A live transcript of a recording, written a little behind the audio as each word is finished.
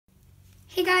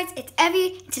Hey guys, it's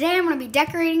Evie. Today I'm going to be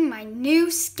decorating my new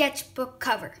sketchbook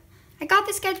cover. I got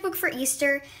the sketchbook for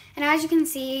Easter, and as you can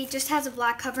see, it just has a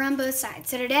black cover on both sides.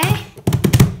 So today,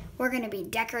 we're going to be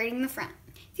decorating the front.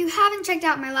 If you haven't checked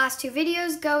out my last two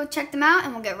videos, go check them out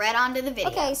and we'll get right on to the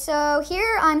video. Okay, so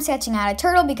here I'm sketching out a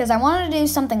turtle because I wanted to do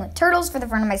something with turtles for the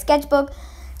front of my sketchbook.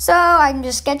 So I'm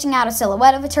just sketching out a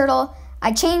silhouette of a turtle.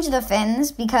 I changed the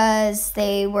fins because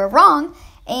they were wrong,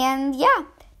 and yeah.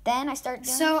 Then I start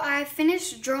doing... So I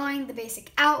finished drawing the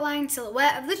basic outline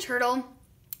silhouette of the turtle.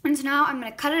 And so now I'm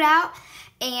going to cut it out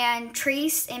and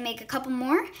trace and make a couple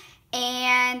more.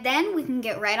 And then we can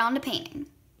get right on to painting.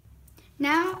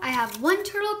 Now I have one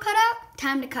turtle cut out.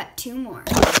 Time to cut two more.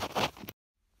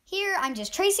 Here I'm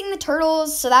just tracing the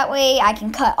turtles so that way I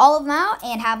can cut all of them out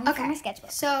and have them for my sketchbook.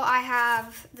 So I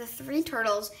have the three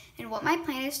turtles. And what my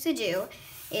plan is to do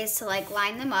is to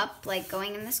line them up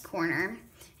going in this corner.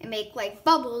 And make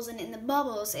bubbles, and in the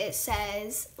bubbles it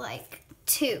says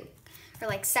 2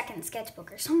 or second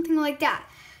sketchbook or something like that.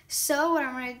 So what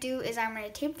I'm going to do is I'm going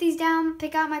to tape these down,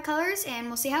 pick out my colors, and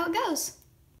we'll see how it goes.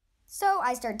 So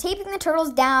I start taping the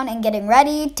turtles down and getting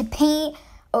ready to paint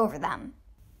over them.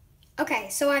 Okay,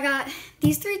 so I got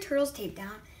these three turtles taped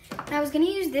down. And I was going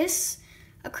to use this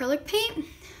acrylic paint,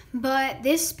 but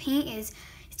this paint it's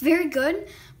very good,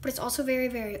 but it's also very,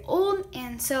 very old,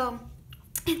 and so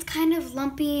it's kind of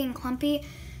lumpy and clumpy,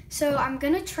 so I'm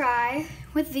gonna try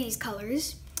with these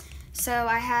colors. So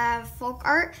I have folk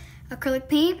art acrylic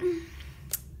paint,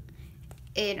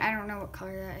 and I don't know what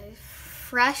color that is.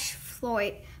 Fresh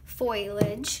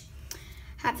foliage.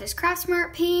 Have this Craft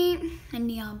Smart paint and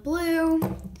neon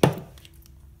blue.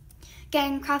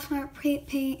 Again, Craft Smart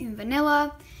paint in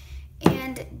vanilla,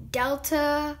 and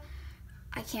Delta.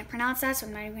 I can't pronounce that, so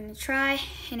I'm not even going to try.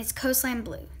 And it's Coastline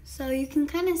Blue. So you can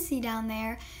kind of see down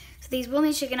there. So these will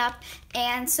need shaken up.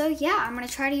 And so, yeah, I'm going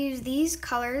to try to use these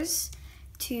colors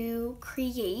to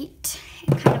create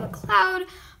kind of a cloud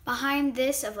behind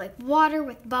this of water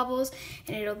with bubbles.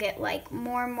 And it'll get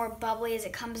more and more bubbly as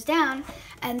it comes down.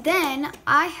 And then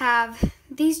I have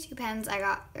these two pens I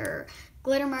got, or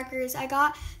glitter markers I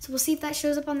got, so we'll see if that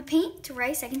shows up on the paint to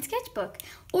write second sketchbook.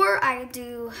 Or I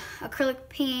do acrylic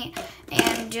paint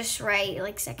and just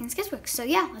write second sketchbook. So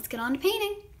yeah, let's get on to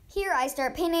painting. Here I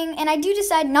start painting, and I do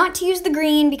decide not to use the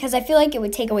green because I feel like it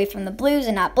would take away from the blues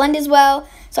and not blend as well.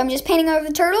 So I'm just painting over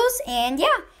the turtles, and yeah,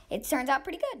 it turns out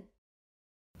pretty good.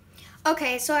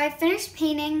 Okay, so I finished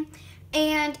painting,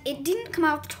 and it didn't come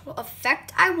out the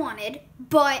effect I wanted,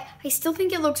 but I still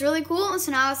think it looks really cool,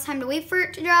 so now it's time to wait for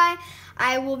it to dry.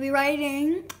 I will be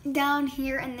writing down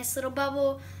here in this little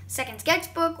bubble, second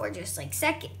sketchbook, or just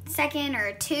second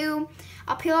or 2.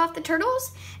 I'll peel off the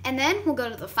turtles, and then we'll go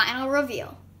to the final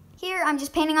reveal. Here, I'm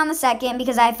just painting on the second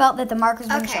because I felt that the markers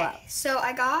wouldn't show up. Okay, so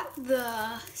I got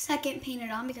the second painted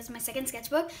on because of my second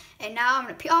sketchbook, and now I'm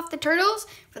going to peel off the turtles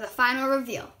for the final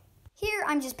reveal. Here,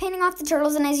 I'm just painting off the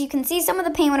turtles, and as you can see, some of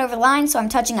the paint went over the line, so I'm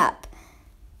touching up.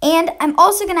 And I'm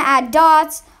also going to add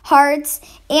dots, hearts,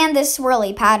 and this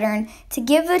swirly pattern to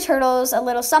give the turtles a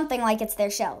little something like it's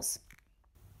their shells.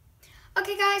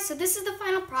 Okay guys, so this is the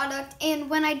final product, and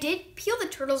when I did peel the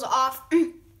turtles off,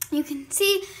 you can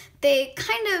see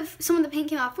some of the paint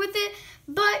came off with it,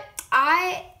 but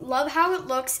I love how it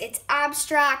looks. It's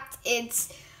abstract.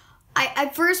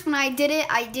 At first when I did it,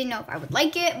 I didn't know if I would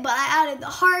like it, but I added the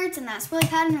hearts and that swirly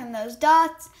pattern and those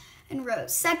dots and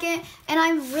wrote second, and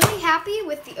I'm really happy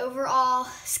with the overall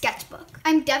sketchbook.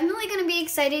 I'm definitely going to be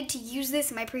excited to use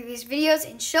this in my previous videos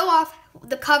and show off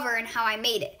the cover and how I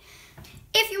made it.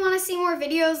 If you want to see more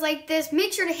videos like this,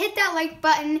 make sure to hit that like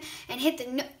button and hit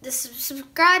the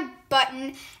subscribe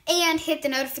button and hit the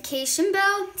notification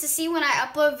bell to see when I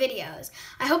upload videos.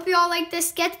 I hope you all like this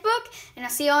sketchbook, and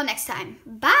I'll see you all next time.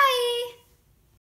 Bye!